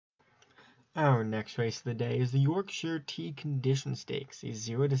Our next race of the day is the Yorkshire T Condition Stakes, a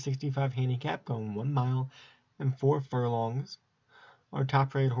 0 to 65 handicap going 1 mile and 4 furlongs. Our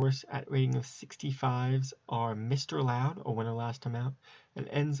top rated horse at rating of 65s are Mr. Loud, a winner last time out, and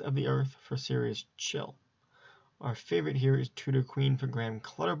Ends of the Earth for Serious Chill. Our favorite here is Tudor Queen for Graham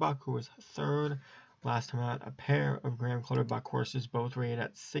Clutterbuck, who was third last time out. A pair of Graham Clutterbuck horses, both rated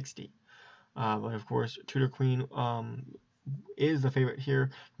at 60. But of course, Tudor Queen is the favorite here,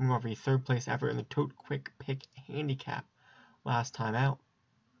 coming off a third place effort in the Tote Quick Pick handicap last time out.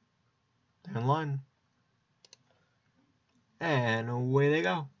 They're in line. And away they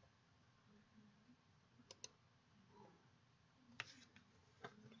go.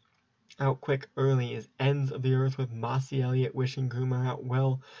 Out quick early is Ends of the Earth with Mossy Elliott. Wishing Groom are out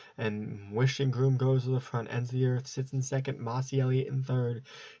well, and Wishing Groom goes to the front. Ends of the Earth sits in second, Mossy Elliott in third.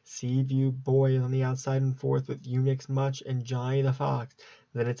 Seaview Boy on the outside in fourth with Unix Much and Johnny the Fox.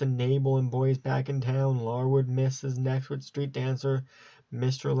 Then it's Enable and Boys Back in Town. Larwood Miss is next with Street Dancer,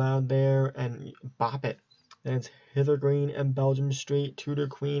 Mr. Loud there, and Bop It. Then it's Hither Green and Belgium Street. Tudor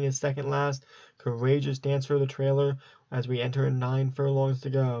Queen is second last. Courageous Dancer the trailer as we enter 9 furlongs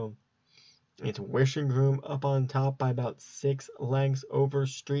to go. It's Wishing Groom up on top by about 6 lengths over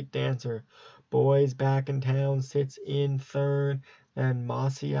Street Dancer. Boys Back in Town sits in third, and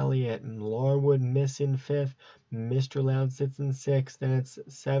Mossy Elliott and Larwood Miss in fifth. Mr. Loud sits in sixth, then it's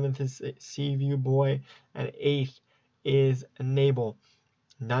 7th is Seaview Boy, and 8th is Enable.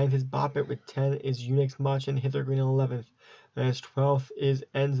 9th is Bop It with 10 is Unix Much and Hither Green 11th. Then it's 12th is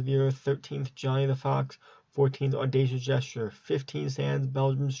Ends of the Earth, 13th Johnny the Fox, 14th Audacious Gesture, 15 stands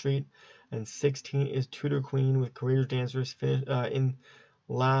Belgium Street, and 16 is Tudor Queen with Courageous Dancers in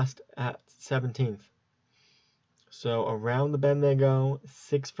last at 17th. So around the bend they go,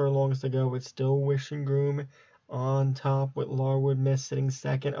 6 furlongs to go with still Wishing Groom on top with Larwood Miss sitting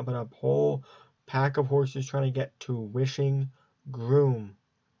second, but a whole pack of horses trying to get to Wishing Groom.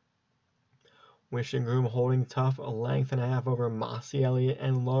 Wishing Groom holding tough, a length and a half over Mossy Elliott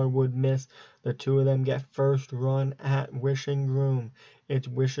and Larwood Miss. The two of them get first run at Wishing Groom. It's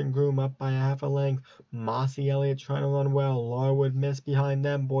Wishing Groom up by half a length. Mossy Elliott trying to run well. Larwood Miss behind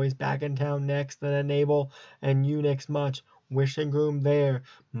them. Boys Back in Town next. Then Enable and Unix Much. Wishing Groom there.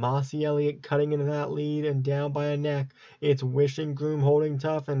 Mossy Elliott cutting into that lead and down by a neck. It's Wishing Groom holding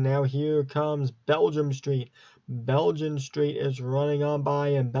tough, and now here comes Belgium Street. Belgium Street is running on by,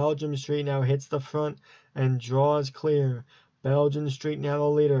 and Belgium Street now hits the front and draws clear. Belgium Street now the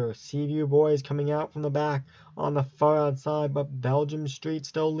leader. Seaview Boys coming out from the back on the far outside, but Belgium Street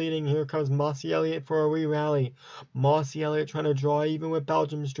still leading. Here comes Mossy Elliott for a re-rally. Mossy Elliott trying to draw even with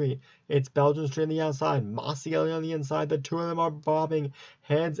Belgium Street. It's Belgium Street on the outside. Mossy Elliott on the inside. The two of them are bobbing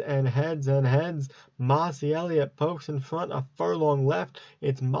heads and heads and heads. Mossy Elliott pokes in front, a furlong left.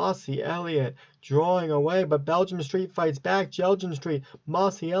 It's Mossy Elliott drawing away, but Belgium Street fights back. Belgium Street,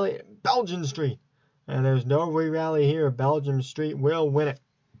 Mossy Elliott, Belgium Street. And there's no re-rally here. Belgium Street will win it.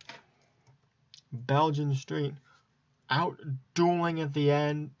 Belgium Street, out dueling at the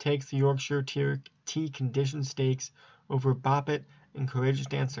end, takes the Yorkshire T Condition Stakes over Bop It and Courageous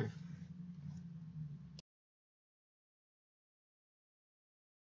Dancer.